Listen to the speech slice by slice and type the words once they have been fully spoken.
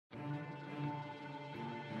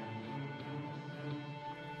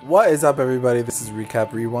What is up, everybody? This is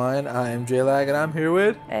Recap Rewind. I am J-Lag and I'm here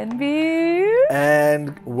with N-Bea.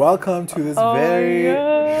 And welcome to this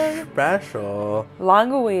very special,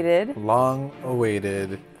 long-awaited,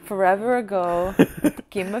 forever ago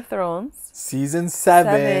Game of Thrones Season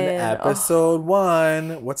 7, Episode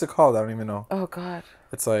 1. What's it called? I don't even know. Oh, God.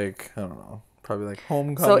 It's like, I don't know. Probably like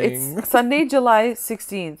Homecoming. So it's Sunday, July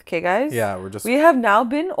 16th. Okay, guys? Yeah, we have now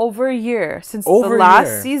been over a year since the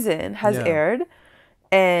last season has aired.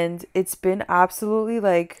 And it's been absolutely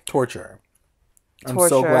like torture. I'm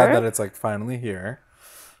so glad that it's like finally here.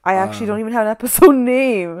 I actually don't even have an episode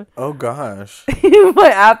name. Oh gosh.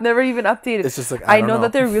 My app never even updated. It's just like I know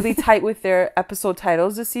that they're really tight with their episode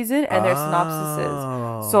titles this season and their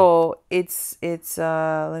synopsises. So it's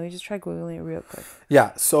let me just try googling it real quick.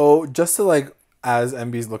 Yeah, so just to like as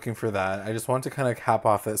N-Bea's looking for that, I just want to kind of cap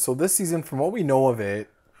off it. So this season, from what we know of it,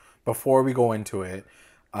 before we go into it,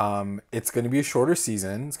 it's going to be a shorter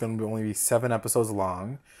season. It's going to only be 7 episodes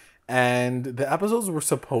long. And the episodes were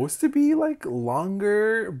supposed to be like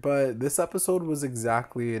longer, but this episode was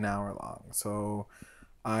exactly an hour long. So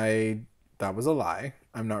that was a lie.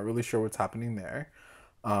 I'm not really sure what's happening there.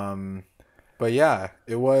 But yeah,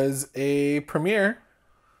 it was a premiere.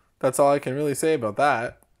 That's all I can really say about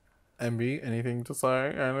that. N-Bea, anything to say?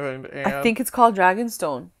 Anything to add? I think it's called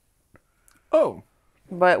Dragonstone. Oh.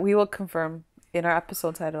 But we will confirm in our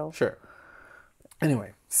episode title. Sure.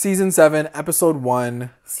 Anyway, Season 7, Episode 1.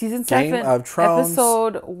 Season 7, Game of Thrones.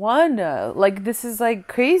 Episode 1. Like, this is like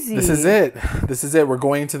crazy. This is it. We're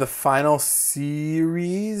going to the final seasons.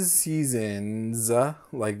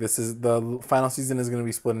 Like, this is the final season is going to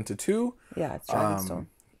be split into 2. Yeah, it's Dragonstone.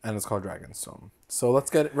 And it's called Dragonstone. So let's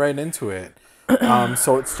get right into it.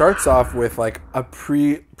 So it starts off with like a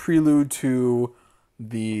prelude to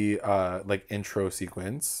the like intro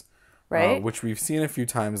sequence. Right. Which we've seen a few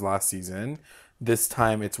times last season. This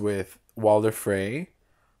time it's with Walder Frey,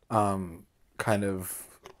 kind of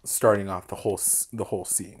starting off the whole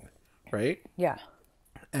scene, right? Yeah.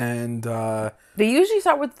 And they usually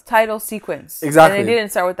start with the title sequence. Exactly. And they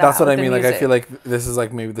didn't start with that. That's what I mean. Music. Like I feel like this is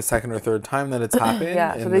like maybe the second or third time that it's happened.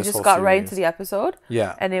 Yeah. So they just got right into the episode.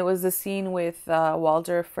 Yeah. And it was the scene with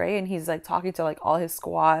Walder Frey, and he's like talking to like all his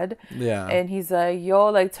squad. Yeah. And he's like, "Yo,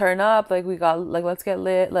 like turn up, like we got like let's get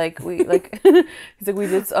lit, like we like." He's like, "We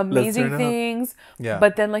did amazing things." Yeah.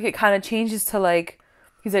 But then like it kind of changes to like,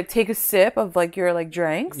 he's like, "Take a sip of like your like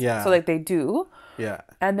drinks." Yeah. So like they do. Yeah.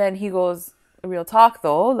 And then he goes, "Real talk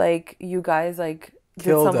though, like you guys like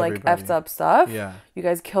killed did some like effed up stuff. Yeah. You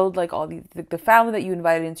guys killed like all the family that you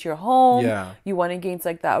invited into your home. Yeah. You went against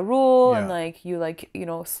like that rule and Yeah. like you like, you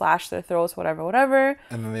know, slashed their throats, whatever.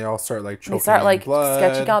 And then they all start like choking. They start like blood.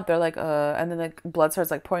 sketching out. They're like, and then like blood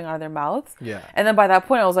starts like pouring out of their mouths. Yeah. And then by that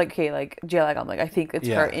point I was like, okay, like J-Lag, I'm like, I think it's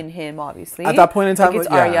Yeah. her in him, obviously. At that point in time, like, it's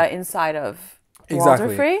yeah. Arya inside of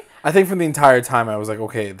Walder Frey. I think for the entire time I was like,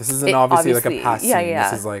 okay, this isn't obviously like a past scene.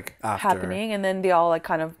 This is like after happening, and then they all like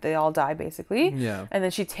they all die basically. Yeah. And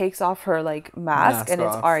then she takes off her like mask and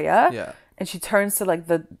off. it's Arya. Yeah. And she turns to like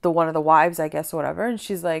the one of the wives, I guess, or whatever, and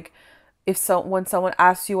she's like, when someone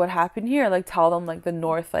asks you what happened here, like tell them like the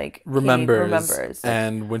North like remembers.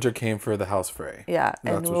 And winter came for the House Frey. Yeah.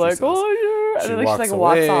 That's and what we're like, says. oh yeah. And She then walks she like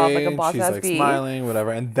walks off away, like a boss she's ass like bee. smiling,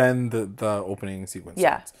 whatever, and then the opening sequence.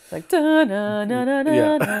 Yeah. starts. Like da na na na na.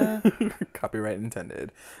 Yeah. Copyright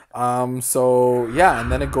intended. So yeah,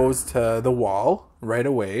 and then it goes to the wall right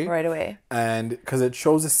away. Right away. And because it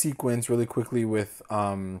shows a sequence really quickly with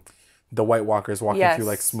the White Walkers walking through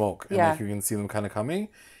like smoke, and like you can see them kind of coming,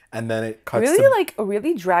 and then it cuts really to, like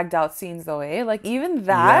really dragged out scenes though, eh? Like even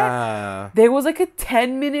that there was like a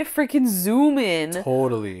 10-minute freaking zoom in.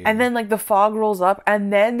 Totally. And then like the fog rolls up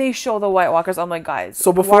and then they show the White Walkers. I'm like, guys,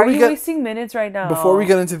 so why are you wasting minutes right now? Before we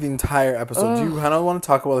get into the entire episode, do you kind of want to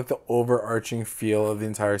talk about like the overarching feel of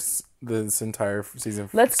this entire season?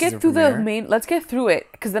 Let's get through let's get through it,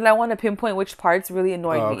 because then I want to pinpoint which parts really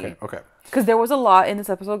annoyed me. Okay. Because there was a lot in this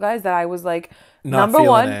episode, guys, that I was like, Not number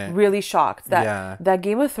one, it. really shocked that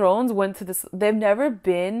Game of Thrones went to this. They've never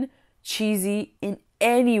been cheesy in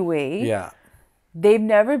any way. Yeah. They've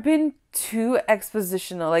never been too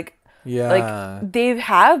expositional. Like they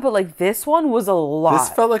have, but like this one was a lot. This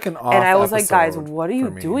felt like an off and I was like, guys, episode what are you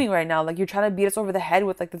for me. doing right now? Like you're trying to beat us over the head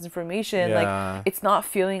with like this information. Yeah. Like it's not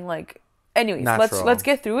feeling like. Anyways, Natural. let's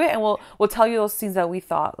get through it, and we'll tell you those scenes that we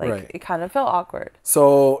thought like it kind of felt awkward.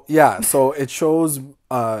 So so it shows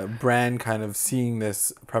Bran kind of seeing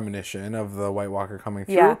this premonition of the White Walker coming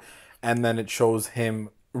through, and then it shows him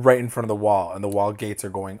right in front of the wall, and the wall gates are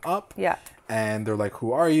going up. Yeah. And they're like,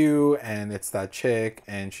 "Who are you?" And it's that chick,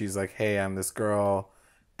 and she's like, "Hey, I'm this girl."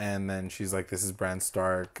 And then she's like, "This is Bran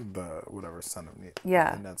Stark, the whatever son of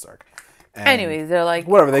Ned Stark." And anyways, they're like,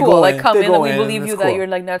 whatever, they cool, go like in, come they in, go let me in, believe and you it's that cool. you're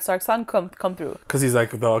like Ned Stark's son. Come through. Because he's like,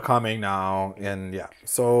 they're coming now, and yeah.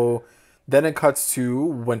 So then it cuts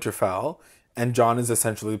to Winterfell, and Jon is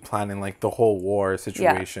essentially planning like the whole war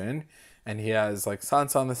situation, and he has like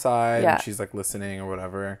Sansa on the side, and she's like listening or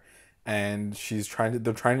whatever, and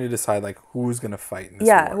they're trying to decide like who's gonna fight in this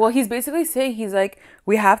war. Well, he's basically saying he's like,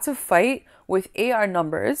 we have to fight with AR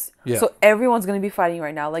numbers. Yeah. So everyone's going to be fighting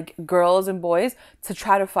right now, like girls and boys, to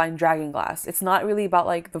try to find Dragonglass. It's not really about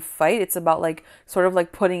like the fight. It's about like sort of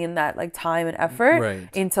like putting in that like time and effort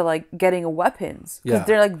into like getting weapons. Because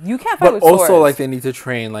they're like, you can't fight with swords. But also like they need to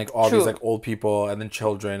train like all these like old people and then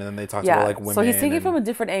children, and then they talk about like women. So he's taking it from a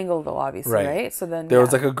different angle though, obviously, right? So then there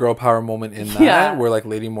was like a girl power moment in that where like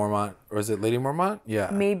Lady Mormont, or is it Lady Mormont? Yeah.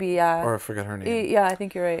 Maybe, yeah. Or I forget her name. Yeah, I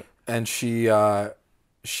think you're right. And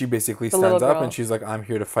she basically stands up and she's like, I'm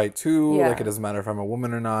here to fight too. Like, it doesn't matter if I'm a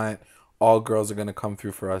woman or not. All girls are going to come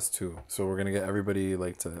through for us too. So we're going to get everybody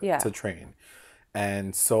like to train.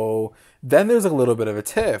 And so then there's a little bit of a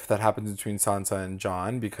tiff that happens between Sansa and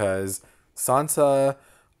Jon, because Sansa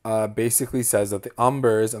basically says that the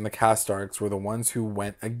Umbers and the Castarks were the ones who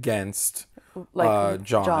went against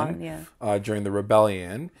Jon during the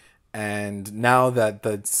rebellion. And now that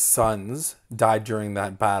the sons died during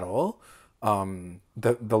that battle,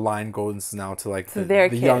 the line goes now to like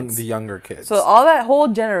the younger kids. So all that whole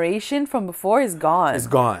generation from before is gone. It's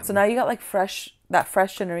gone. So now you got like fresh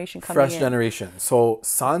generation coming in. Fresh generation. So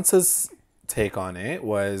Sansa's take on it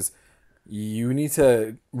was, you need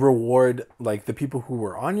to reward like the people who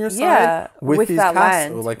were on your side with these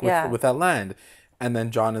castles, like with that land. And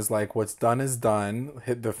then Jon is like, what's done is done.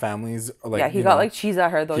 The families like he got like cheese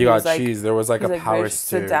at her though. He got cheese. There was like a power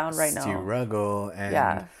sit down right now. Struggle,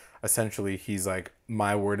 and essentially he's like,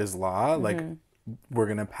 my word is law. Like, we're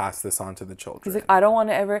gonna pass this on to the children. He's like, I don't want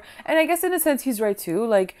to ever, and I guess in a sense he's right too.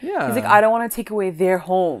 Like, he's like, I don't want to take away their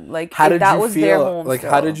home. Like, that was their home. Like,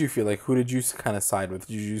 how did you feel? Like, who did you kind of side with?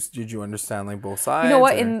 Did you understand like both sides? You know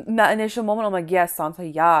what? Or? In that initial moment, I'm like, yes,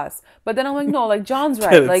 Sansa, yes. But then I'm like, no, like Jon's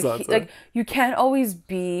right. Like, you can't always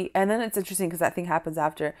be. And then it's interesting because that thing happens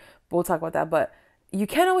after. We'll talk about that, but. You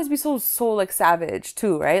can't always be so like savage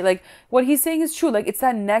too, right? Like what he's saying is true. Like it's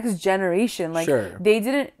that next generation. Like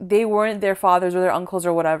they weren't their fathers or their uncles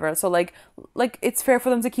or whatever. So like it's fair for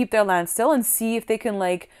them to keep their land still and see if they can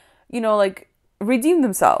like, like redeem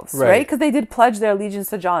themselves, right? Because they did pledge their allegiance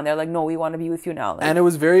to Jon. They're like, no, we want to be with you now. Like, and it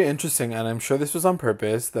was very interesting, and I'm sure this was on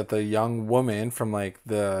purpose, that the young woman from like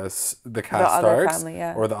the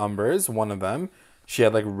Castarks or the Umbers, one of them. She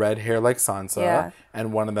had like red hair like Sansa,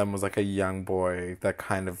 and one of them was like a young boy that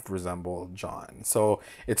kind of resembled Jon. So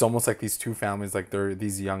it's almost like these two families, like they're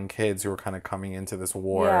these young kids who are kind of coming into this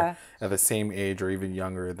war at the same age or even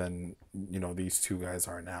younger than these two guys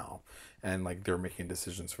are now, and like they're making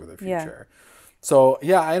decisions for their future. So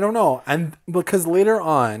I don't know, and because later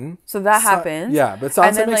on, so that happens. But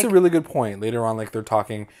Sansa makes a really good point later on. Like they're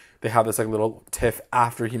talking. They have this like little tiff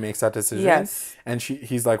after he makes that decision. And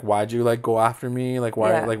he's like, why'd you like go after me? Like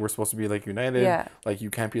why like we're supposed to be like united. Like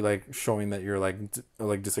you can't be like showing that you're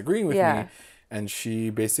like disagreeing with me. And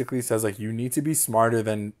she basically says like, you need to be smarter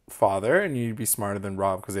than father and you need to be smarter than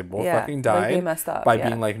Robb, because they both fucking died like, they messed up, by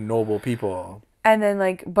being like noble people. And then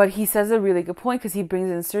like, but he says a really good point because he brings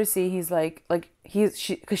in Cersei. He's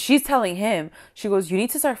because she's telling him, she goes, you need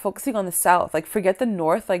to start focusing on the south. Like forget the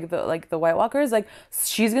north, like the White Walkers. Like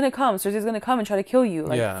she's gonna come, Cersei's gonna come and try to kill you,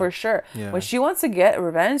 like for sure. When she wants to get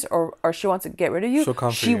revenge or she wants to get rid of you,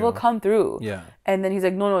 she will come through. And then he's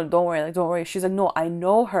like, no, don't worry, like don't worry. She's like, no, I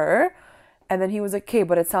know her. And then he was like, okay,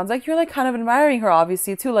 but it sounds like you're like kind of admiring her,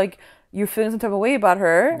 obviously too. Like you're feeling some type of way about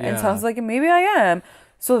her, and it sounds like maybe I am.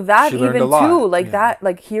 So that even too, like that,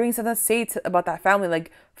 like hearing someone say about that family,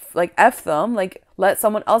 like F them, like let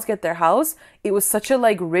someone else get their house. It was such a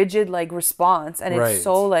like rigid like response, and it's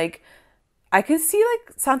so like I can see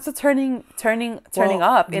like Sansa turning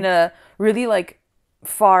up in a really like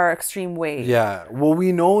far extreme way. Well,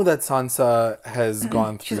 we know that Sansa has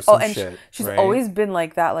gone through some shit. She's always been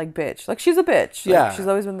like that, like bitch. Like she's a bitch. Like, she's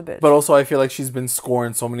always been the bitch. But also, I feel like she's been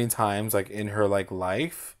scorned so many times, like in her like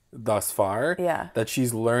life. Thus far, that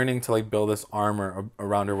she's learning to like build this armor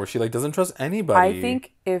around her where she like doesn't trust anybody. I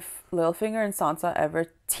think if Littlefinger and Sansa ever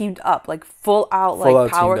teamed up, like full out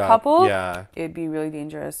power couple, it'd be really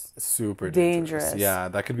dangerous. Super dangerous. Yeah,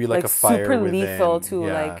 that could be like a fire super within. Lethal too.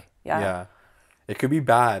 It could be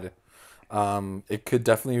bad. It could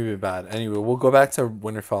definitely be bad. Anyway, we'll go back to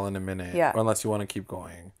Winterfell in a minute. Or unless you want to keep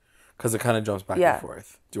going, because it kind of jumps back and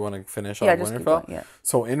forth. Do you want to finish on Winterfell? Going,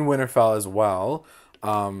 So in Winterfell as well.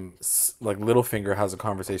 like Littlefinger has a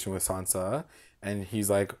conversation with Sansa, and he's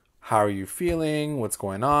like, how are you feeling? What's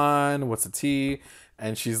going on? What's the tea?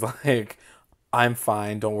 And she's like, I'm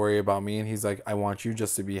fine. Don't worry about me. And he's like, I want you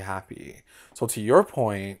just to be happy. So to your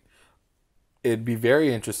point, it'd be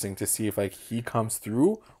very interesting to see if like he comes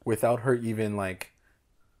through without her even like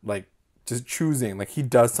just choosing. Like he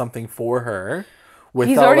does something for her.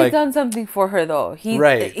 He's already done something for her though. He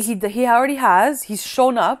already has. He's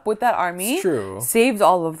shown up with that army. It's true. Saved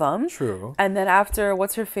all of them. True. And then after,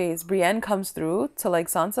 what's her face? Brienne comes through to like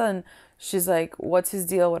Sansa, and she's like, what's his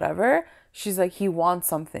deal? Whatever. She's like, he wants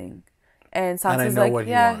something. And Sansa's like,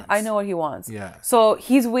 yeah, I know what he wants. Yeah. So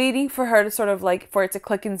he's waiting for her to sort of like, for it to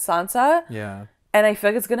click in Sansa. Yeah. And I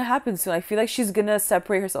feel like it's going to happen soon. I feel like she's going to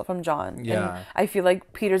separate herself from Jon. Yeah. And I feel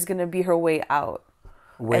like Peter's going to be her way out.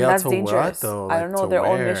 Way and out that's to dangerous. What, though? I don't know, their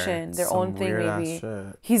own mission, their own thing maybe.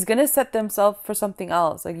 He's going to set themselves for something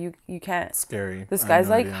else. Like you can't. Scary. This guy's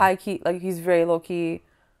like high key, like he's very low key.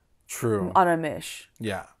 True. On a mish.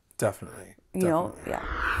 Yeah, definitely. You know, yeah.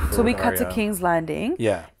 So we cut to King's Landing.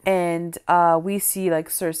 Yeah. And we see like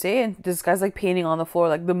Cersei, and this guy's like painting on the floor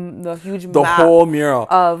like the huge whole mural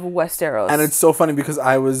of Westeros. And it's so funny because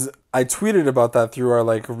I tweeted about that through our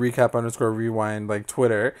like recap_rewind like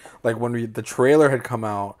Twitter. Like when the trailer had come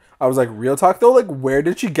out, I was like, real talk though, like where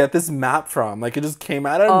did she get this map from? Like it just came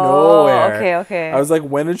out of nowhere. Okay. I was like,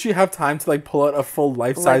 when did she have time to like pull out a full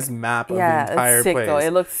life-size map of the entire it's sick, place? Though.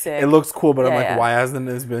 It looks sick. It looks cool, but I'm like, why hasn't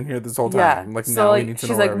this been here this whole time? Yeah. Like so, now like, we need to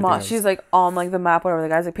she's know like where she's like on like the map, whatever. The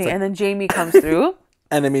guy's like painting, and then Jaime comes through.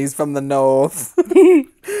 Enemies from the north.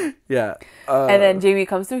 Yeah. And then Jaime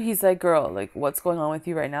comes through. He's like, girl, like, what's going on with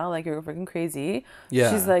you right now? Like, you're freaking crazy.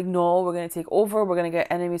 Yeah. She's like, no, we're going to take over. We're going to get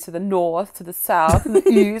enemies to the north, to the south, and the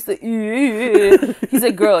east. He's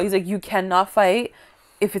like, girl, he's like, you cannot fight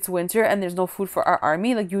if it's winter and there's no food for our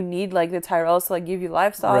army. Like, you need, like, the Tyrells to, like, give you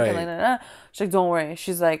livestock. Right. And, like, nah. She's like, don't worry.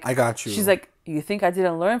 She's like, I got you. She's like, you think I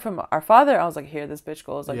didn't learn from our father? I was like, here, this bitch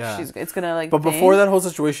goes. Like, it's going to, like, But before that whole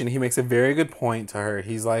situation, he makes a very good point to her.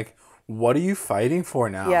 He's like, what are you fighting for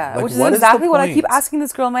now? Yeah, like, which is exactly what I keep asking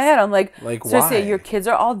this girl in my head. I'm like Cersei, why? your kids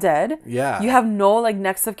are all dead. Yeah. You have no, like,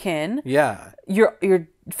 next of kin. Yeah. Your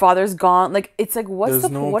father's gone. Like, it's like, what's There's the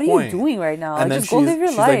no what point. are you doing right now? And like, then just go live your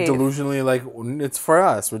she's life. like delusionally like, it's for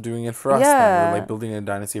us. We're doing it for us. Yeah. We're like building a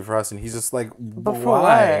dynasty for us. And he's just like, But for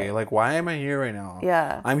why? what? Like, why am I here right now?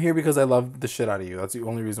 Yeah. I'm here because I love the shit out of you. That's the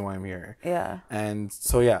only reason why I'm here. Yeah. And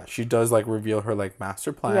so, yeah, she does like reveal her like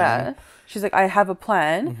master plan. Yeah. She's like, I have a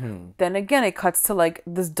plan. Mm-hmm. Then again, it cuts to like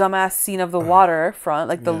this dumbass scene of the water front,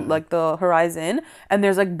 like the horizon, and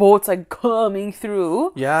there's like boats like coming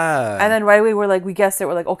through. Yeah. And then right away we're like, we guessed it.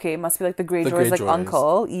 We're like, okay, it must be like the Greyjoy's like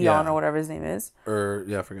uncle, Eon Yeah. or whatever his name is. Or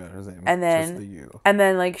I forgot his name. And then Just the U. and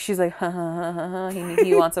then like she's like,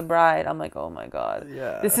 he wants a bride. I'm like, oh my god,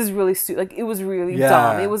 this is really like it was really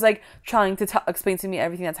dumb. It was like trying to explain to me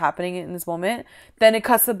everything that's happening in this moment. Then it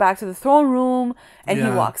cuts back to the throne room, and he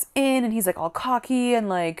walks in, and he's like all cocky and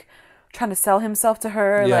like trying to sell himself to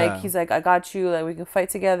her. Like he's like, I got you. Like we can fight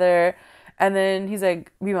together. And then he's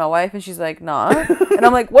like, be my wife. And she's like, nah. And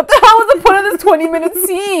I'm like, what the hell was the point of this 20-minute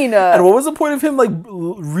scene? And what was the point of him, like,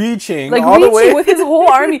 reaching all the way? With his whole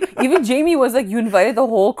army. Even Jaime was like, you invited the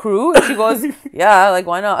whole crew? And she goes, yeah, like,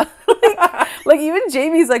 why not? like, even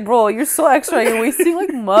Jaime's like, bro, you're so extra. You're wasting,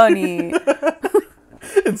 like, money.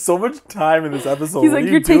 It's so much time in this episode. He's like,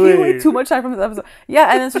 you're taking like too much time from this episode.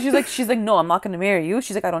 Yeah, and then so she's like, no, I'm not going to marry you.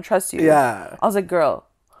 She's like, I don't trust you. Yeah. I was like, girl.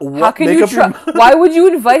 How can you trust? Why would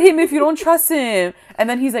you invite him if you don't trust him? And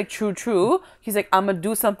then he's like, true. He's like, I'm gonna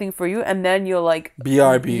do something for you, and then you'll like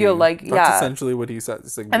BRB. You'll like, That's essentially what he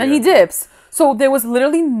says. Like, and then he dips. So there was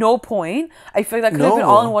literally no point. I feel like that could have been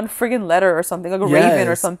all in one friggin' letter or something, like a raven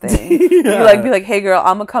or something. You like be like, hey girl,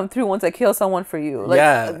 I'm gonna come through once I kill someone for you. Like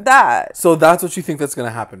that. So that's what you think that's gonna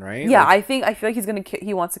happen, right? Yeah, like, I feel like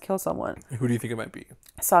he wants to kill someone. Who do you think it might be?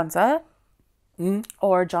 Sansa.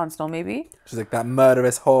 Or Jon Snow, maybe. She's like that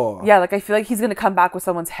murderous whore. Yeah, like I feel like he's gonna come back with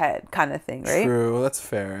someone's head, kind of thing, right? True, that's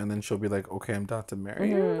fair. And then she'll be like, "Okay, I'm down to marry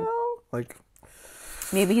you now." Like,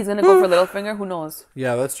 maybe he's gonna go for Littlefinger. Who knows?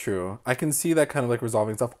 Yeah, that's true. I can see that kind of like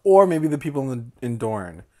resolving stuff, or maybe the people in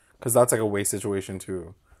Dorne, because that's like a waste situation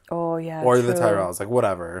too. Oh yeah. Or the Tyrells, like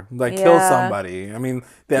whatever, like kill somebody. I mean,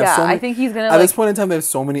 they have so many, I think he's gonna. At this point in time, they have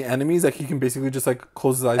so many enemies that he can basically just like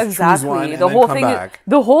close his eyes, choose one, and the then whole come back.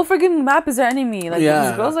 The whole freaking map is their enemy. Like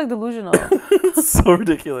this girl's like delusional. It's so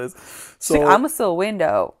ridiculous. She's like, I'm still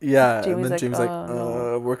window. Yeah, Jamie's and then Jamie's like, oh,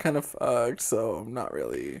 no. we're kind of fucked, so not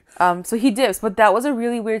really. So he dips, but that was a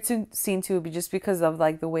really weird scene too, just because of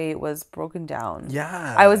like the way it was broken down.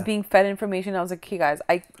 Yeah, I was being fed information. I was like, okay, guys,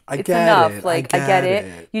 it's get enough. it. Like, I get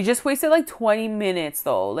it. You just wasted like 20 minutes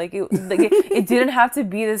though. Like, it didn't have to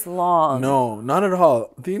be this long. No, not at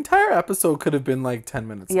all. The entire episode could have been like 10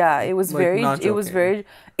 minutes. Yeah, long. it was Like,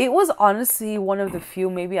 it was honestly one of the few,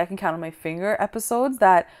 maybe I can count on my finger, episodes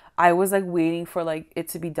that I was like waiting for like it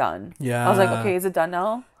to be done. Yeah. I was like, okay, is it done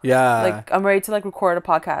now? Yeah. Like, I'm ready to like record a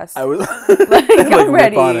podcast. I was like I'm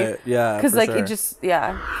ready. On it. Yeah. Because like sure. it just,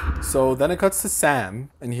 yeah. So then it cuts to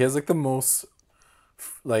Sam, and he has like the most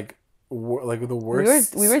like the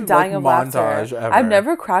worst. We were dying of montage laughter. ever. I've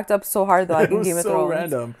never cracked up so hard though. Like in Game of Thrones. So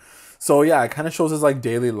random. So yeah, it kind of shows his like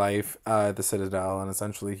daily life at the Citadel, and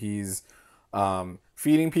essentially he's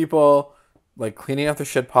feeding people, like cleaning out the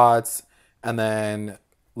shit pots, and then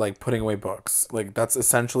like putting away books. Like that's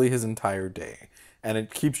essentially his entire day. And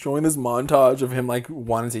it keeps showing this montage of him like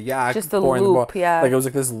wanting to yak, just the loop, yeah. Like it was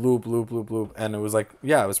like this loop, and it was like,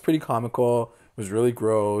 yeah, it was pretty comical. It was really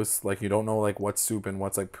gross. Like you don't know like what's soup and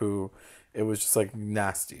what's like poo. It was just like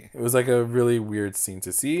nasty. It was like a really weird scene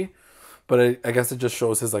to see, but I guess it just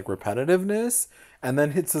shows his like repetitiveness, and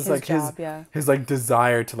then hits his like job, his like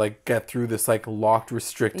desire to like get through this like locked,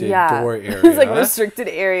 restricted door area. It's like restricted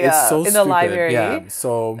area it's so in stupid. the library. Yeah.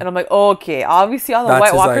 So and I'm like, okay, obviously all the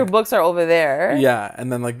White Walker like, books are over there. Yeah,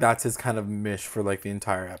 and then like that's his kind of mish for like the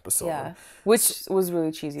entire episode. Yeah, which was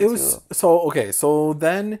really cheesy. It was too. So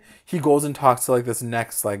then he goes and talks to like this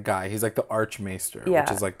next like guy. He's like the Archmaester,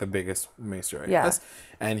 which is like the biggest maester, I guess.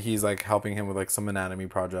 And he's like helping him with like some anatomy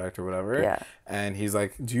project or whatever. Yeah. And he's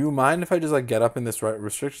like, "Do you mind if I just like get up in this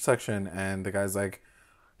restricted section?" And the guy's like,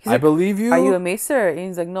 "I believe you. Are you a maester?" And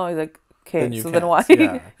he's like, "No." He's like, "Okay, so then why?"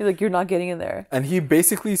 Yeah. He's like, "You're not getting in there." And he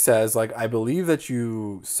basically says like, "I believe that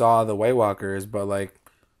you saw the White Walkers, but like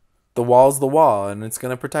the wall's the wall and it's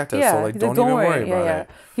gonna protect us. Yeah. So like don't even worry about it."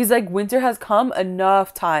 He's like, winter has come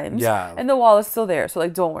enough times. Yeah. And the wall is still there. So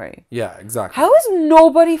like don't worry. Yeah, exactly. How is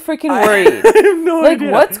nobody freaking worried? I have no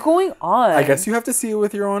idea. Like what's going on? I guess you have to see it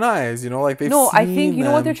with your own eyes, you know, like they've I think you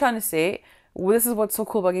know what them. they're trying to say? This is what's so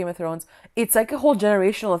cool about Game of Thrones. It's like a whole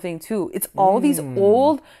generational thing too. It's all these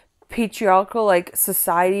old patriarchal like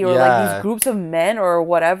society or like these groups of men or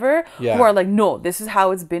whatever who are like, no, this is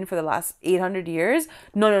how it's been for the last 800 years.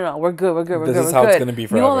 No, we're good. This is how it's gonna be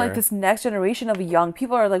forever. You know, like this next generation of young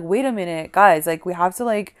people are like, wait a minute, guys, like we have to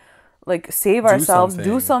like save ourselves,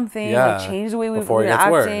 do something, like change the way we're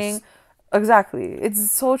acting. Worse. Exactly. It's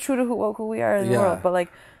so true to who we are in the world. But like,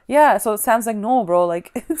 yeah, so Sam's like, no, bro, like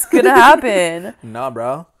it's gonna happen. Nah,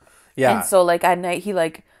 bro. Yeah. And so like at night he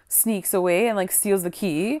like sneaks away and like steals the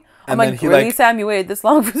key. I'm and like, really, Sam, you waited this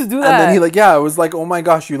long to do that? And then he like, it was like, oh my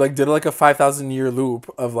gosh, you like did like a 5,000-year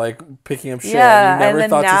loop of like picking up shit. And you never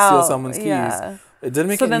thought to steal someone's keys. It didn't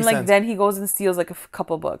make any sense. So then then he goes and steals like a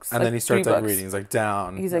couple books. And then he starts like reading. He's like,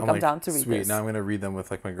 down. He's like, I'm down to read sweet, this. Now I'm going to read them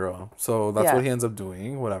with like my girl. So that's what he ends up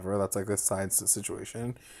doing. Whatever. That's like this side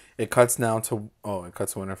situation. It cuts now to, it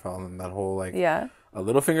cuts to Winterfell, and that whole like, a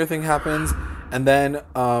Littlefinger thing happens, and then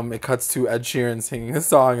it cuts to Ed Sheeran singing a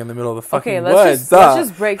song in the middle of the fucking woods. Let's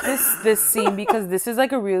just break this scene because this is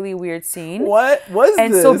like a really weird scene. What was this?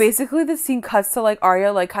 And so basically the scene cuts to like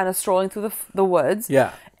Arya like kind of strolling through the woods.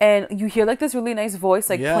 Yeah. And you hear like this really nice voice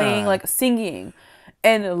like playing, like singing.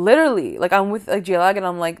 And literally, like I'm with like J-Lag and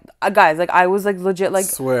I'm like, guys, like I was like legit like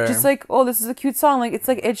just like, oh, this is a cute song, like it's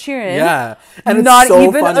like Ed Sheeran. Yeah. And it's not so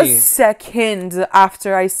even funny. a second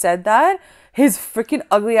after I said that, his freaking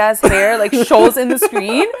ugly ass hair like shows in the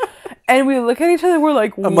screen, and we look at each other, we're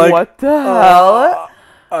like, what the hell?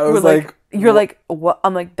 I was like, you're like, what?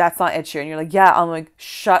 I'm like, that's not Ed Sheeran. You're like, yeah. I'm like,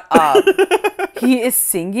 shut up. He is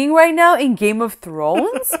singing right now in Game of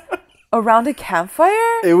Thrones around a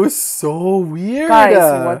campfire. It was so weird,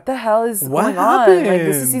 guys. What the hell is going on? Like,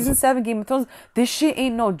 this is season 7 Game of Thrones. This shit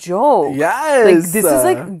ain't no joke. Yes, like this is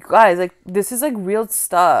like, guys, like this is like real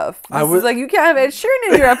stuff. This is like, you can't have Ed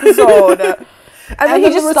Sheeran in your episode. And then he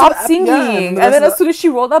just stopped singing. And then as soon as she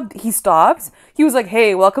rolled up, he stopped. He was like,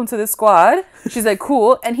 hey, welcome to the squad. She's like,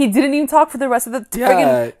 cool. And he didn't even talk for the rest of the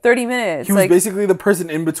friggin' 30 minutes. He was basically the person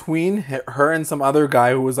in between her and some other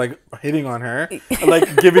guy who was like hitting on her. And,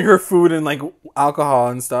 like giving her food and like alcohol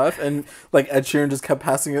and stuff. And like Ed Sheeran just kept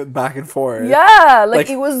passing it back and forth. Yeah. Like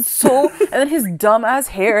it was so... And then his dumb ass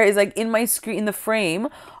hair is like in my screen, in the frame.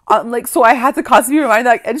 Like, so I had to constantly remind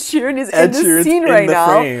that like, Ed Sheeran is in the scene right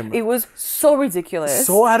now. Frame. It was so ridiculous.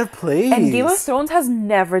 So out of place. And Game of Thrones has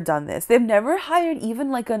never done this. They've never hired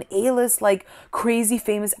even like an A-list, like crazy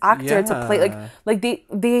famous actor to play. Like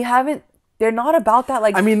they haven't they're not about that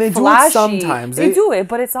like I mean, they flashy. do it sometimes. They do it,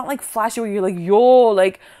 but it's not like flashy where you're like, yo,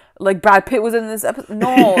 like Brad Pitt was in this episode.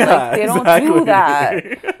 No, Yeah, like they don't exactly. do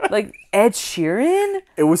that. Like Ed Sheeran,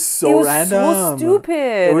 It was so random. so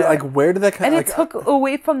stupid. It was, like, where did that come? And Like, it took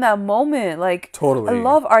away from that moment. Like Totally. I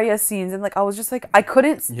love Arya scenes, and like I was just like I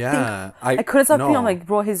couldn't. Yeah, I couldn't stop thinking. no. I'm like,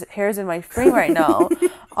 bro, his hair's in my frame right now.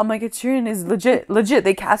 I'm like, Ed Sheeran is legit.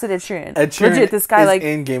 They casted Ed Sheeran. Ed Sheeran Legit, this guy is like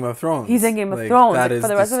in Game of Thrones. he's in Game of Like, Thrones. That Like, is for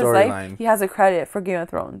the rest of his life, storyline. he has a credit for Game of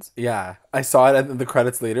Thrones. Yeah, I saw it at the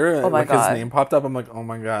credits later. Oh my like God. His name popped up. I'm like, oh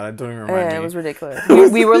my God, I don't even remind me. It was ridiculous.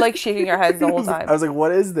 We were like shaking our heads the whole time. I was like,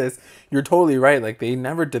 what is this? You're totally right. Like, they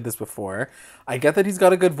never did this before. I get that he's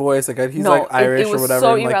got a good voice. I get he's No, like Irish it was or whatever.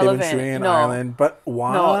 so And, like, they've been irrelevant. shooting in No. Ireland. But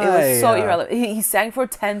why? No, it was so irrelevant. He sang for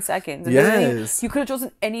 10 seconds. And literally, Yes. you could have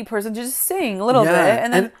chosen any person to just sing a little bit. Yeah,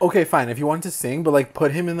 And then, okay, fine. If you want to sing, but like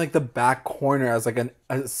put him in like the back corner as like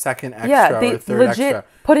a second extra yeah, they or third legit extra.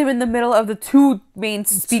 put him in the middle of the two main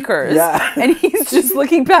speakers. Yeah. And he's just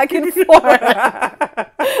looking back and forth.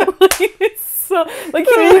 Like, it's so, like,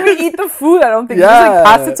 he didn't even eat the food, I don't think. He just like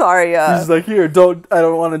passed it to Arya. He's like, here, I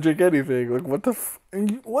don't want to drink anything. Like, what the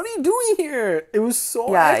what are you doing here? It was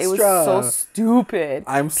so Yeah, extra. it was so stupid.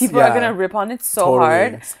 People yeah. are gonna rip on it so Totally.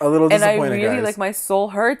 hard. It's a little And I disappointed, really guys. like my soul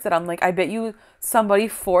hurts that I'm like, I bet you somebody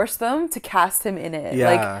forced them to cast him in it. Yeah.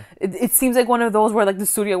 Like it seems like one of those where like the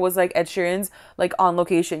studio was like Ed Sheeran's like on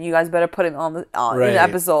location. You guys better put him on in Right. the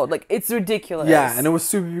episode. Like it's ridiculous. Yeah, and it was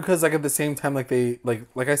stupid because like at the same time, like they like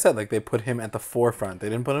I said, like they put him at the forefront. They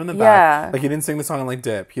didn't put him in the Yeah. back. Like he didn't sing the song and like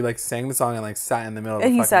dip. He like sang the song and like sat in the middle of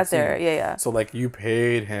And the he fucking sat there. scene. Yeah. So like you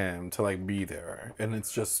paid him to like be there, and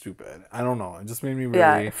it's just stupid. I don't know. It just made me really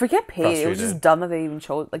Yeah. Forget paid. It was frustrated. just dumb that they even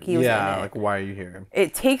chose like he was in it. like why are you here?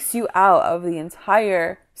 It takes you out of the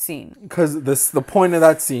entire scene. Because the point of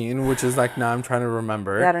that scene, which is like now I'm trying to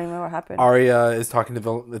remember. Yeah, I don't even know what happened. Arya is talking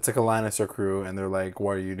to it's like a Lannister crew, and they're like,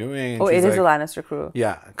 "What are you doing?" And Oh, she's it is a like, Lannister crew.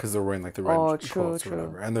 Yeah, because they're wearing like the red True, clothes true. or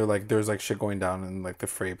whatever, and they're like, "There's like shit going down in like the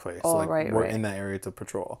Frey place, Oh, so, like right, we're right. in that area to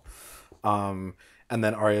patrol." And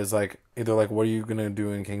then Arya's like, they're like, "What are you gonna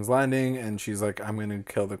do in King's Landing?" And she's like, "I'm gonna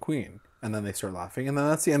kill the queen." And then they start laughing, and then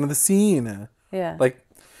that's the end of the scene. Yeah. Like,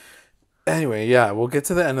 anyway, yeah, we'll get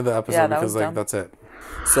to the end of the episode Yeah, that because was like dumb. that's it.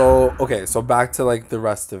 So okay, so back to like the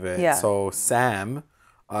rest of it. Yeah. So Sam,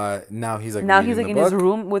 now he's like Now he's reading like in the his book.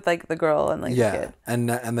 room with like the girl and like the Yeah, kid. and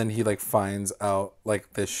then he like finds out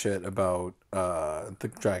like this shit about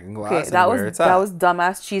the dragon glass Okay, and that where was it's at. that was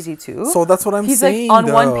dumbass cheesy too. So that's what I'm he's saying. like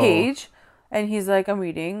on one though. page, and he's like, I'm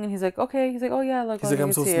reading, and he's like, okay, he's like, oh yeah, like He's like,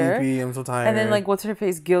 I'm so sleepy, I'm so tired. And then like, what's her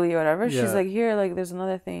face, Gilly or whatever? Yeah. She's like, here, like, there's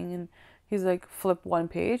another thing, and he's like, flip one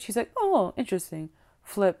page. He's like, oh, interesting.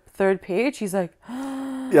 Flip third page. He's like,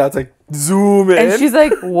 yeah, it's like zoom in. and she's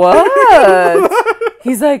like, what?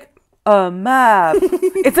 He's like, a map.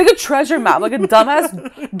 It's like a treasure map, like a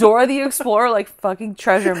dumbass Dora the Explorer, like fucking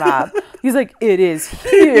treasure map. He's like, it is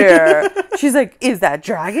here. She's like, is that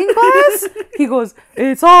dragon glass? He goes,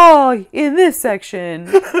 it's all in this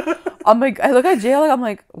section. I'm like, I look at J-Lag, I'm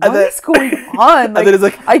like, what is going on? Like, and then it's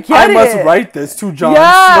like, I get must it. write this to Jon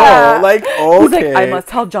Yeah. Snow. Like, okay. He's like, I must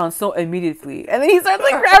tell Jon Snow immediately. And then he starts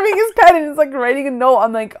like grabbing his pen and it's like writing a note.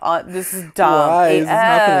 I'm like, this is dumb. Why is this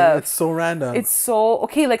happening? AF. It's so random. It's so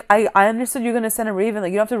okay. Like I understood you're gonna send a raven.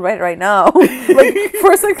 Like you don't have to write it right now. Like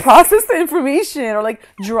first, like process the information or like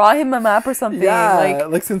draw him a map or something. yeah,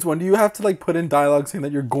 Like since when do you have to like put in dialogue saying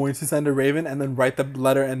that you're going to send a raven and then write the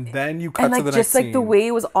letter and then you cut and to like the just next like the scene? way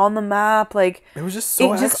it was on the map, like It was just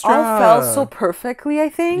so it just extra. all felt so perfectly. I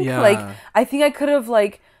think. Yeah. Like I think I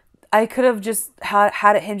could have just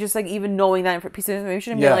had him just like even knowing that piece of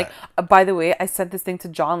information and Yeah. being like, by the way, I sent this thing to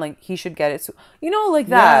John. Like he should get it. So, like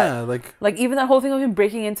that. Yeah, Like even that whole thing of him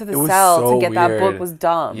breaking into the It was cell so to get that book weird. was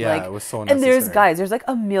dumb. Yeah, like, it was so And there's unnecessary. there's like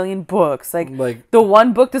a million books. Like Like- the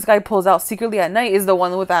one book this guy pulls out secretly at night is the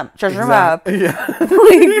one with that treasure map. Yeah.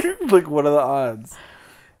 Like, Like, what are the odds?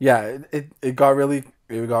 Yeah, it got really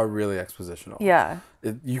expositional. yeah,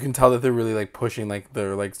 You can tell that they're really like pushing, like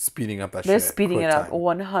they're like speeding up that they're shit. speeding quick it up time.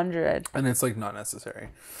 100. And it's like not necessary.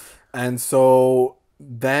 And so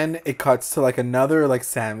then it cuts to like another like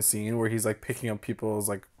Sam scene where he's like picking up people's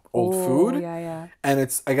like old food. Yeah. And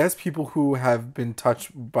it's, I guess, people who have been touched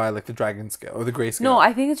by like the dragon scale or the gray scale. No,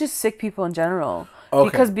 I think it's just sick people in general. Okay.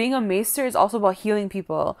 Because being a maester is also about healing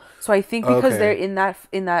people. So I think because Okay. they're in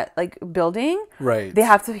that like building, Right. they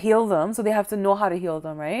have to heal them. So they have to know how to heal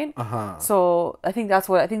them, right? Uh-huh. So I think that's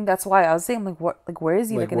why I was saying like what, like where is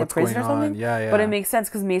he, like in a what's prison or going something? on? Yeah. But it makes sense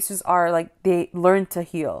because maesters are like they learn to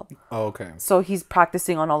heal. Oh, okay. So he's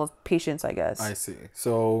practicing on all those patients, I guess. I see.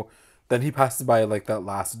 So then he passes by like that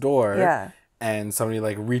last door. Yeah. and somebody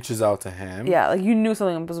like reaches out to him. Yeah, like you knew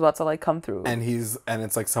something was about to like come through. And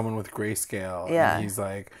it's like someone with grayscale. Yeah. And he's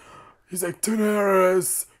like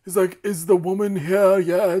Daenerys. He's like, is the woman here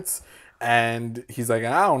yet? And he's like,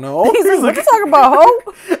 I don't know. He's like, what you talking about,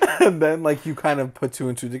 ho? And then like you kind of put two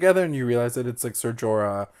and two together, and you realize that it's like Ser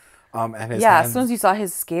Jorah. And his as soon as you saw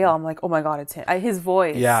his scale, I'm like, oh my god, it's him. His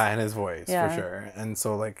voice. Yeah, and his voice for sure. And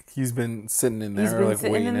so like he's been sitting in there, he's been like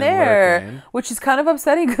sitting waiting in and there, lurking. Which is kind of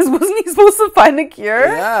upsetting because wasn't he supposed to find a cure?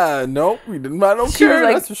 Yeah, nope, we didn't find no cure.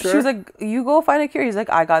 Like, that's for sure. She was like, you go find a cure. He's like,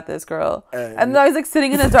 I got this, girl. And then I was like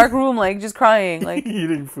sitting in a dark room, like just crying, like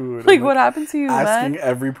eating food. Like what happened to you, asking man?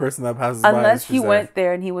 every person that passes by. Unless he went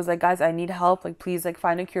there and he was like, guys, I need help. Like, please, like,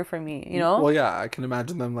 find a cure for me. You know? Well, yeah, I can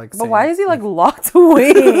imagine them like. But why is he like locked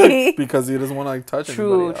away? Because he doesn't want to like touch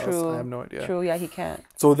anybody else. True. I have no idea. True, yeah, he can't.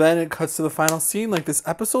 So then it cuts to the final scene. Like this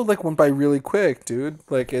episode like went by really quick, dude.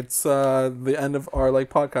 Like it's the end of our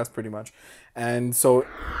like podcast pretty much. And so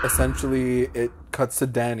essentially it cuts to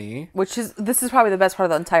Dany. This is probably the best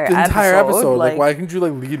part of the entire episode. Like why can't you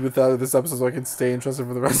like lead with this episode so I can stay interested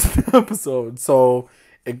for the rest of the episode? So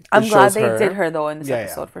I'm glad they did her though in this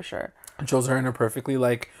episode for sure. It shows her in a perfectly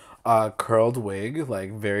like curled wig,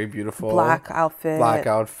 like very beautiful black outfit,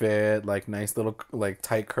 like nice little like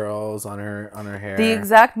tight curls on her hair. The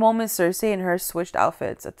exact moment Cersei and her switched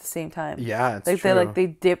outfits at the same time. Yeah, it's like true. They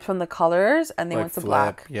dipped from the colors and they went to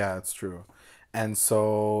black. Yeah, it's true. And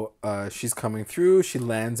so she's coming through. She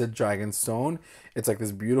lands at Dragonstone. It's like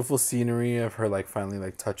this beautiful scenery of her like finally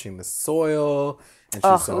like touching the soil, and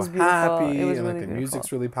she's so happy, and like the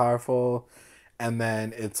music's really powerful. And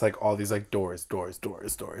then it's like all these like doors,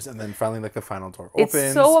 and then finally like the final door opens.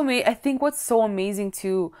 It's so amazing. I think what's so amazing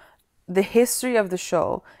too, the history of the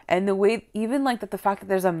show and the way, even like that, the fact that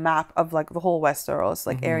there's a map of like the whole Westeros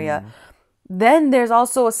like area. Then there's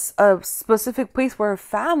also a specific place where her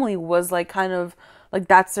family was like kind of like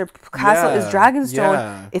that's their castle is Dragonstone.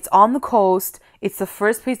 Yeah. It's on the coast. It's the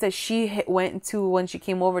first place that she went to when she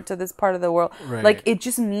came over to this part of the world. Right. Like it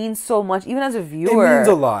just means so much, even as a viewer. It means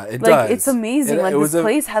a lot. It does. It's amazing. Like this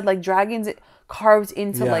place had like dragons carved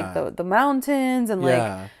into like the mountains and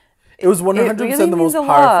like. It was 100% really the most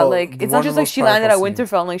powerful. Like it's not just like she landed at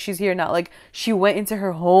Winterfell and like she's here now. Like she went into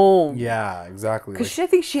her home. Yeah, exactly. Because I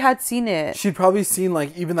think she had seen it. She'd probably seen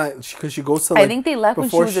like even that because she goes to like. I think they left when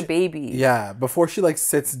she was a baby. Yeah, before she like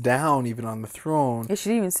sits down even on the throne. Yeah, she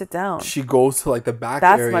didn't even sit down. She goes to like the back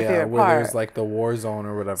area my favorite where there's like the war zone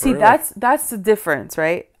or whatever. See, that's the difference,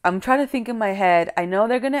 right? I'm trying to think in my head. I know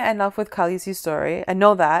they're gonna end off with Khaleesi's story. I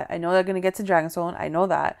know that. I know they're gonna get to Dragonstone. I know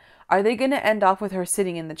that. Are they gonna end off with her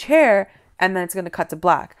sitting in the chair? And then it's going to cut to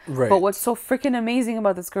black. Right. But what's so freaking amazing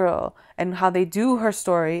about this girl and how they do her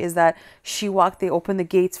story is that they open the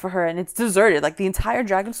gates for her and it's deserted. Like the entire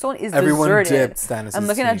Dragonstone is deserted. Dipped Stannis. I'm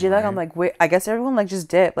looking at J-Lag, I'm like, wait, I guess everyone like just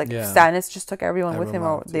dipped. Like Stannis just took everyone with him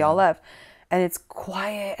or they all left. And it's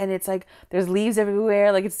quiet and it's like there's leaves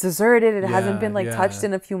everywhere. Like it's deserted. It hasn't been like touched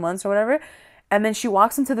in a few months or whatever. And then she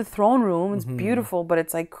walks into the throne room. It's beautiful, but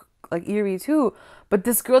it's like eerie too. But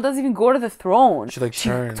this girl doesn't even go to the throne. She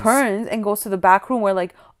turns and goes to the back room where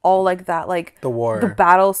like all like that like the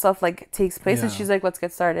battle stuff like takes place and she's like, let's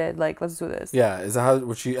get started, like let's do this. Yeah, is that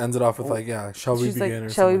how she ends it off with like shall we begin?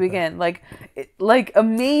 Like, shall we begin? Like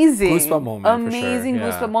amazing goosebump moment. Amazing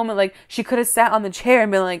goosebump moment. Like she could have sat on the chair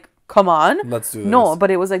and been like, come on, let's do this. No, but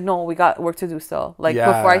it was like, no, we got work to do still. Like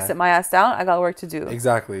before I sit my ass down, I got work to do.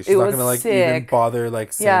 Exactly. She's not gonna like even bother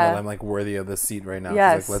like saying that I'm like worthy of this seat right now.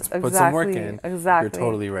 Yes, like, let's put some work in. Exactly. You're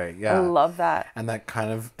totally right. Yeah. I love that. And that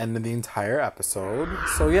kind of ended the entire episode.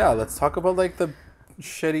 So yeah, let's talk about like the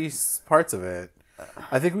shitty parts of it.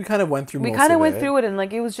 I think we kind of went through most of it. We kind of went through it and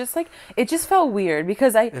like it was just like it just felt weird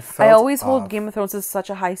because I always hold Game of Thrones to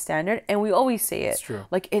such a high standard and we always say it. It's true.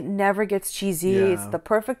 Like it never gets cheesy. Yeah. It's the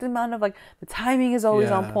perfect amount of like the timing is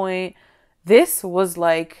always on point. This was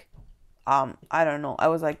like I don't know. I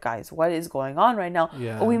was like, guys, what is going on right now?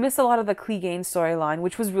 Yeah. We missed a lot of the Clegane storyline,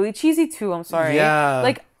 which was really cheesy too. I'm sorry. Yeah.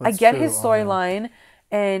 Like I get his storyline.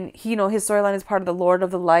 And he, his storyline is part of the Lord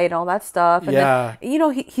of the Light and all that stuff. And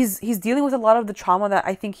then, he's dealing with a lot of the trauma that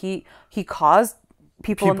I think he caused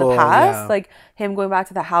people in the past. Like him going back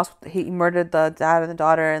to the house, he murdered the dad and the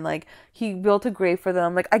daughter, and like he built a grave for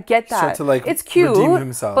them. Like I get that. So to, like, it's cute, redeem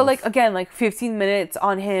himself. But like again, like 15 minutes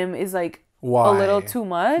on him is like a little too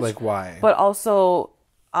much. Like why? But also,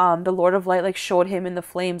 the Lord of Light like showed him in the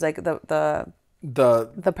flames, like the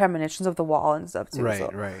premonitions of the wall and stuff too.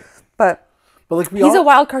 Right. But But like He's a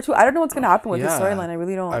wild card too. I don't know what's gonna happen with this Yeah. storyline. I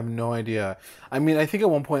really don't. I have no idea. I mean, I think at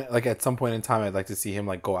one point, like at some point in time, I'd like to see him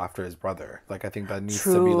like go after his brother. Like I think that needs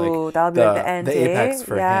to be like That'll be like the end, apex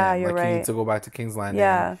for yeah, him. you're Like he right. needs to go back to King's Landing.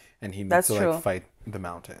 Yeah. And he needs That's to true. like fight the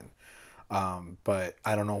mountain. But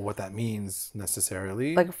I don't know what that means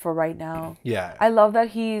necessarily. Like for right now. Yeah. I love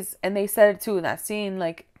that and they said it too in that scene,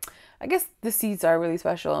 like, I guess the seeds are really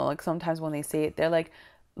special. Like sometimes when they say it, they're like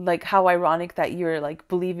how ironic that you're like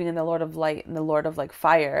believing in the Lord of Light and the Lord of like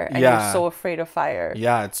fire, and you're so afraid of fire.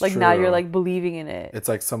 Yeah, it's like true. now you're like believing in it. It's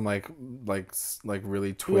like some like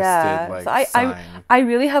really twisted like so sign. I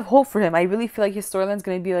really have hope for him. I really feel like his storyline's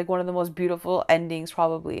gonna be like one of the most beautiful endings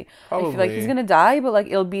probably. I feel like he's gonna die, but like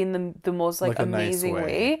it'll be in the most like amazing nice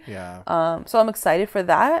way. Yeah. So I'm excited for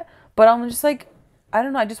that, but I'm just like, I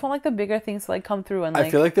don't know. I just want like the bigger things to like come through, and like, I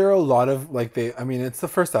feel like there are a lot of like I mean, it's the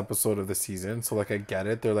first episode of the season, so like I get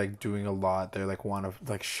it. They're like doing a lot. They're like want to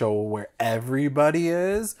like show where everybody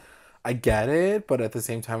is. I get it, but at the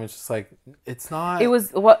same time, it's just like it's not. It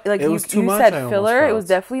was what like you much, said filler. It was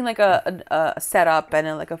definitely like a setup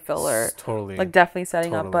and like a filler. Totally. Like definitely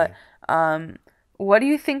setting up. But what do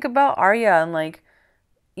you think about Arya and like,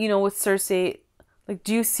 you know, with Cersei? Like,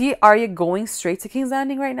 do you see Arya going straight to King's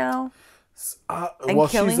Landing right now? Well,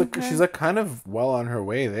 she's like kind of well on her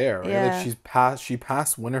way there, right? Yeah. Like she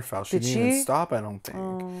passed Winterfell. She didn't even stop, I don't think.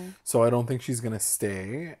 Oh. So I don't think she's gonna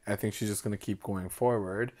stay. I think she's just gonna keep going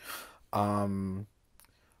forward. I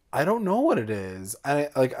don't know what it is. I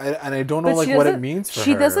don't know like what it means for her.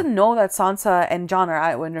 She doesn't know that Sansa and Jon are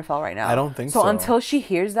at Winterfell right now. I don't think so. So until she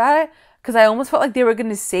hears that, because I almost felt like they were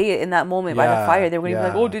gonna say it in that moment by the fire. They were gonna be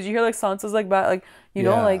like, "Oh, did you hear like Sansa's like bad?" Like you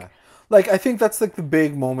know, like I think that's like the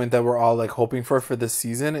big moment that we're all like hoping for this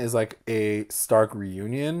season is like a Stark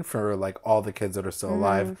reunion for like all the kids that are still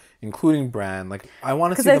alive, including Bran. Like I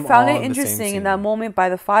want to see them all. Because I found it in interesting in that moment by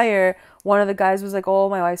the fire. One of the guys was like, "Oh,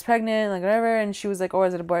 my wife's pregnant," like whatever, and she was like, "Oh,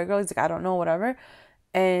 is it a boy or girl?" He's like, "I don't know, whatever."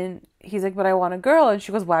 And he's like, "But I want a girl," and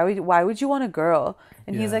she goes, "Why would you want a girl?"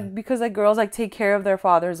 And he's like, "Because like girls like take care of their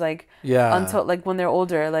fathers like until like when they're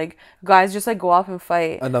older. Like guys just like go off and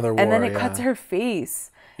fight." Another war, and then it cut to her face.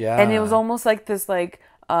 Yeah. And it was almost like this like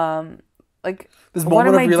this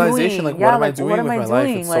moment of realization, like what am I doing with my life?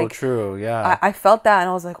 It's like, so true. Yeah. I felt that and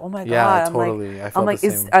I was like, oh my God. Yeah, totally. I'm like,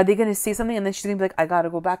 are they gonna say something? And then she's gonna be like, I gotta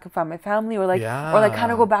go back and find my family, or like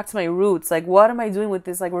kind of go back to my roots. Like, what am I doing with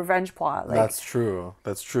this like revenge plot? Like, That's true.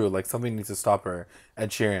 Like something needs to stop her. Ed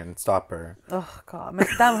Sheeran, stop her. Oh God,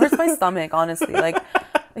 that hurts my stomach, honestly. Like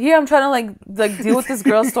here I'm trying to like deal with this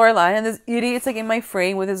girl's storyline, and this idiot's like in my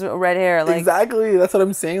frame with his red hair. Like exactly, that's what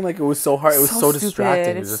I'm saying. Like it was so hard. It was so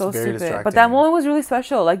distracting. It was just very distracting. But that moment was really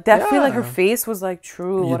special. Like definitely, like her face was like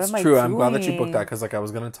true. What am I doing? I'm glad that you booked that because like I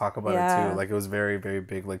was gonna talk about it too. Like it was very very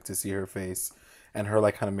big. Like to see her face and her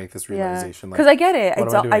like kind of make this realization. Because I get it.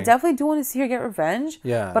 I definitely do want to see her get revenge.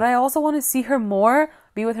 Yeah. But I also want to see her more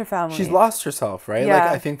be with her family. She's lost herself, right? Yeah.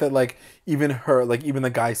 Like I think that like even her, like even the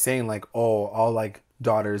guy saying like, oh, all like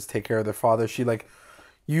daughters take care of their father. She like,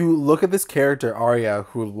 you look at this character Arya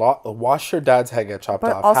who watched her dad's head get chopped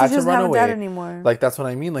off, also had she to doesn't run have away. a dad anymore. Like that's what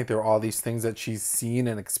I mean. Like there are all these things that she's seen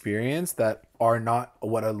and experienced that are not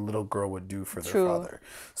what a little girl would do for their father.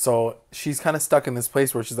 So she's kind of stuck in this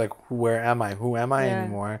place where she's like, where am I? Who am I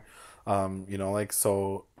anymore? You know, like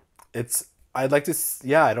so. I'd like to.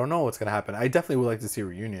 I don't know what's gonna happen. I definitely would like to see a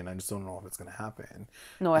reunion. I just don't know if it's gonna happen.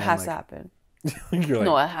 No, it has to happen. You're like,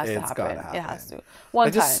 no, it has to it's happen. gotta happen. It has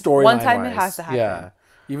to. One time it has to happen. Yeah.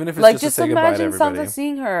 Even if it's like just to say goodbye to everybody. Sansa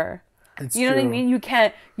seeing her. It's you know what I mean? You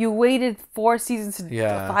can't. You waited 4 seasons to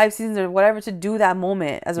 5 seasons or whatever to do that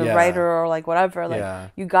moment as a writer or like whatever.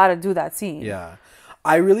 Like you gotta do that scene. Yeah,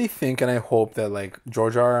 I really think and I hope that like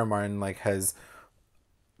George R.R. Martin like has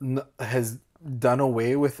done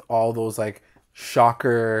away with all those like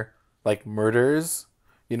shocker like murders.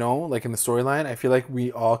 You know, like in the storyline, I feel like we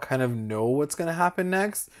all kind of know what's gonna happen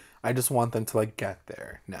next. I just want them to like get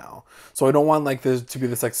there now. So I don't want like there to be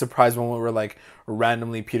this like surprise moment where like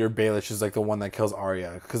randomly Peter Baelish is like the one that kills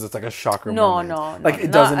Arya because it's like a shocker moment. No. Like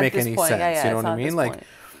it doesn't make any sense. You know what I mean? Like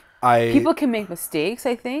people can make mistakes,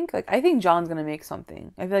 I think. Like I think John's gonna make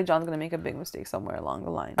something. I feel like John's gonna make a big mistake somewhere along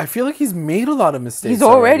the line. I feel like he's made a lot of mistakes. He's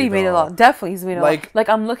already made a lot. Definitely he's made a lot. Like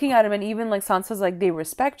I'm looking at him and even like Sansa's like they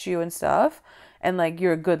respect you and stuff. And like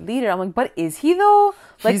you're a good leader. I'm like, but is he though?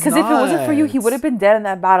 Like, because if it wasn't for you, he would have been dead in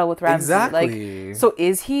that battle with Ramsay. Exactly. Like, so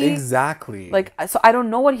is he? Exactly. Like, so I don't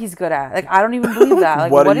know what he's good at. Like, I don't even believe that.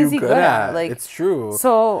 Like, what is he good at? Like, it's true.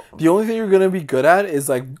 So the only thing you're gonna be good at is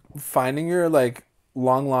like finding your like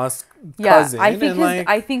long lost cousin.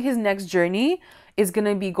 I think his next journey is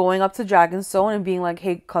gonna be going up to Dragonstone and being like,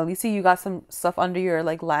 "Hey, Khaleesi, you got some stuff under your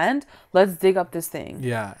like land. Let's dig up this thing."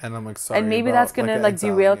 Yeah, and I'm like, sorry. And maybe about, that's gonna like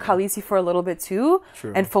derail Khaleesi for a little bit too,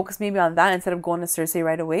 True. and focus maybe on that instead of going to Cersei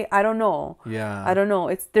right away. I don't know. Yeah. I don't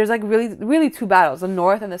know. There's like really two battles, the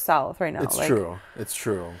north and the south right now. It's true. It's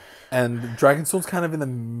true. And Dragonstone's kind of in the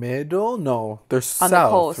middle. No, they're south, on the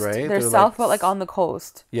coast, right? They're south, but like on the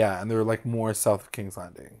coast. Yeah, and they're like more south of King's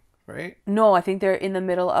Landing, right? No, I think they're in the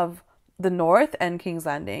middle of the north and King's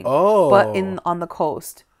Landing. Oh, but on the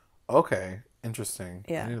coast. Okay, interesting.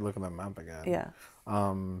 Yeah, I need to look at that map again. Yeah.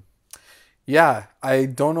 Yeah, I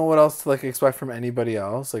don't know what else to like expect from anybody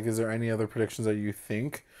else. Like, is there any other predictions that you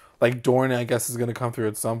think? Like Dorne, I guess, is gonna come through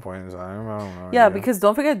at some point. I don't know. Yeah, because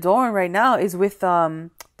don't forget Dorne right now is with the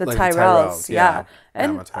like Tyrells. The yeah.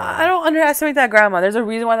 And I don't underestimate that grandma. There's a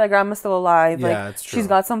reason why that grandma's still alive. Like, yeah, it's true. She's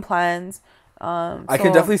got some plans. I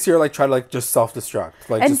can definitely see her like try to like just self-destruct.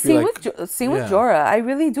 Like, and just be like, with Jorah, I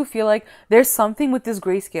really do feel like there's something with this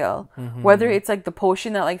grayscale. Whether it's like the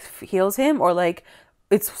potion that like heals him or like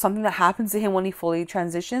it's something that happens to him when he fully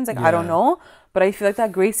transitions. Like, I don't know, but I feel like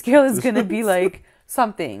that grayscale is gonna be like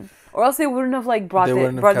something, or else they wouldn't have like brought it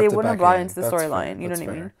into the storyline. You know what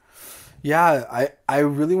I mean? Yeah, I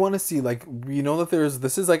really want to see, like, we know that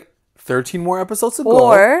this is like 13 more episodes to go.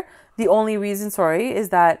 Or the only reason, is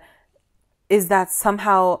that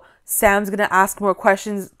somehow Sam's gonna ask more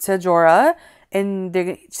questions to Jorah, and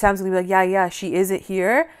Sam's gonna be like, yeah, she isn't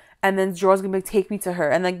here, and then Jorah's gonna be like, take me to her,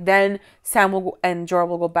 and like then Sam will and Jorah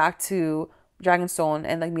will go back to Dragonstone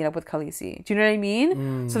and like meet up with Khaleesi. Do you know what I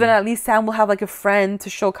mean? So then at least Sam will have like a friend to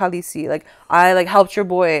show Khaleesi, like, I like helped your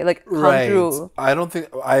boy like come through. I don't think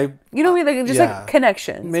you know what I mean? Like, just like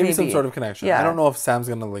connections. Maybe some sort of connection. Yeah. I don't know if Sam's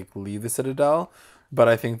gonna like leave the Citadel, but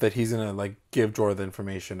I think that he's gonna like give Jorah the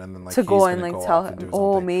information and then like to go and like tell him.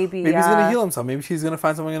 Maybe he's gonna heal himself. Maybe he's gonna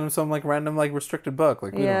find something in some like random like restricted book.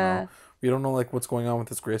 Like, we don't know. We don't know like what's going on with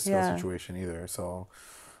this grayscale situation either. So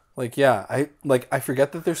like, yeah, I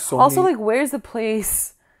forget that there's so also many... like, where's the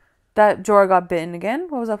place that Jorah got bitten again?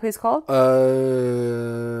 What was that place called?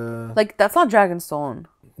 Like, that's not Dragonstone.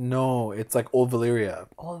 No, it's like Old Valyria.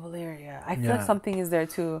 Old Valyria. I feel like something is there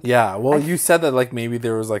too. Yeah, well, you said that like maybe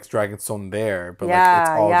there was like Dragonstone there, but like it's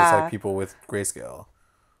all just like people with grayscale,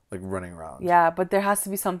 like running around. Yeah, but there has to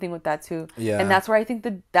be something with that too. Yeah, and that's where I think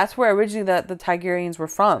that's where originally the Targaryens were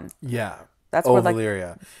from. Yeah. That's where like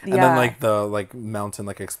Valyria. And then like the like mountain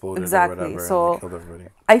like exploded or whatever, so and like, killed everybody.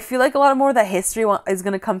 I feel like a lot more of that history is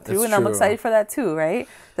gonna come through, and I'm excited for that too. Right,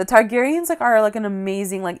 the Targaryens like are like an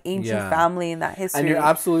amazing like ancient family in that history. And you're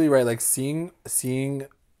absolutely right. Like seeing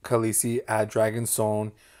Khaleesi at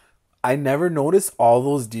Dragonstone, I never noticed all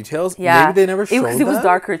those details. Yeah, maybe they never showed because it was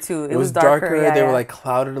darker too. It was darker. Yeah, they were like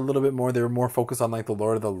clouded a little bit more. They were more focused on like the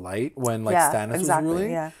Lord of the Light when like Stannis was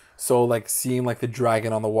ruling. Yeah. So, like, seeing, like, the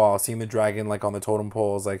dragon on the wall, seeing the dragon, like, on the totem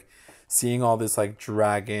poles, like, seeing all this, like,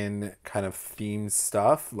 dragon kind of themed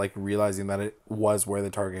stuff, like, realizing that it was where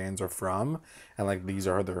the Targaryens are from, and, like, these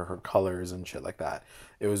are her colors and shit like that.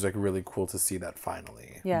 It was, like, really cool to see that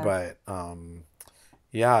finally. Yeah. But,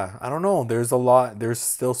 yeah, I don't know. There's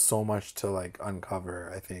still so much to, like,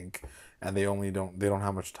 uncover, I think. And they don't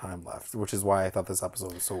have much time left, which is why I thought this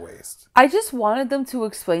episode was so waste. I just wanted them to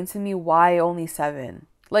explain to me why only 7.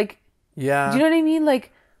 Like, yeah. Do you know what I mean?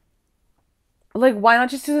 Like, why not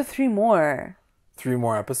just do the 3 more? 3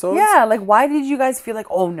 more episodes? Yeah, like, why did you guys feel like,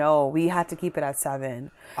 oh no, we had to keep it at 7?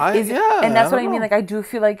 And that's what I mean. Like, I do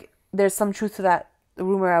feel like there's some truth to that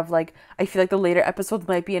rumor of, like, I feel like the later episodes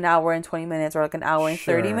might be an hour and 20 minutes or like an hour and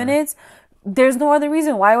 30 minutes. There's no other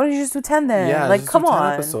reason. Why wouldn't you just do 10 then? Yeah, like, come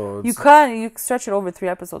on. Episodes. You stretch it over 3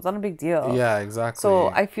 episodes. Not a big deal. Yeah, exactly. So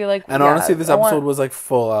I feel like, and honestly, this episode was like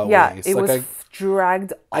full out waste. It like, was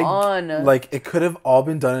dragged on. Like, it could have all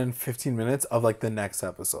been done in 15 minutes of like the next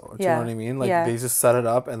episode. Do you know what I mean? Like, they just set it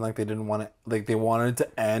up and like they didn't want it. Like, they wanted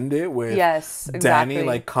to end it with Dany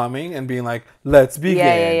like coming and being like, let's begin.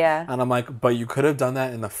 Yeah. And I'm like, but you could have done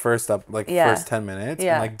that in the first 10 minutes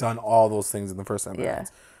and like done all those things in the first 10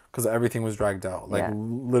 minutes. Because everything was dragged out. Like,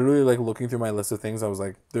 literally, like, looking through my list of things, I was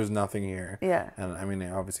like, there's nothing here. Yeah. And, I mean, I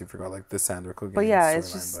obviously forgot, like, the Sandra cooking. But, yeah,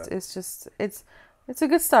 it's a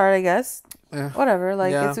good start, I guess. Yeah. Whatever.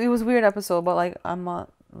 Like, it was a weird episode, but, like, I'm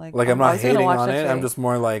not, like... Like, I'm not hating on it. I'm just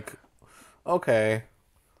more like, okay.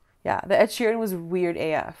 Yeah, the Ed Sheeran was weird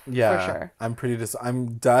AF. Yeah. For sure.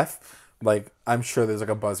 I'm deaf. Like, I'm sure there's, like,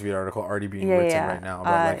 a BuzzFeed article already being written right now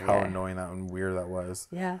about, like, how annoying that and weird that was.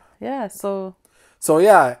 Yeah. Yeah, so... So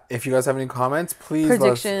yeah, if you guys have any comments, please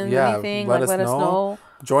Predictions, anything, let let us know.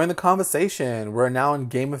 Join the conversation. We're now in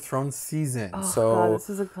Game of Thrones season, Oh, so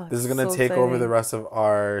God, this is gonna so take over exciting. the rest of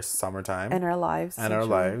our summertime And our lives. and our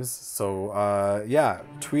lives. So yeah,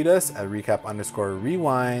 tweet us at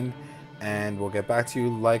recap_rewind, and we'll get back to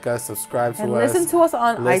you. Like us, subscribe to And us, listen to us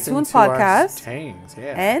on listen iTunes to our podcast. things,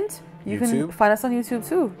 yeah. And you can YouTube? find us on YouTube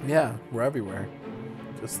too. Yeah, we're everywhere,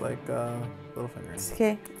 just like Littlefinger.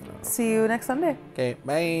 Okay. See you next Sunday. Okay,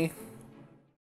 bye.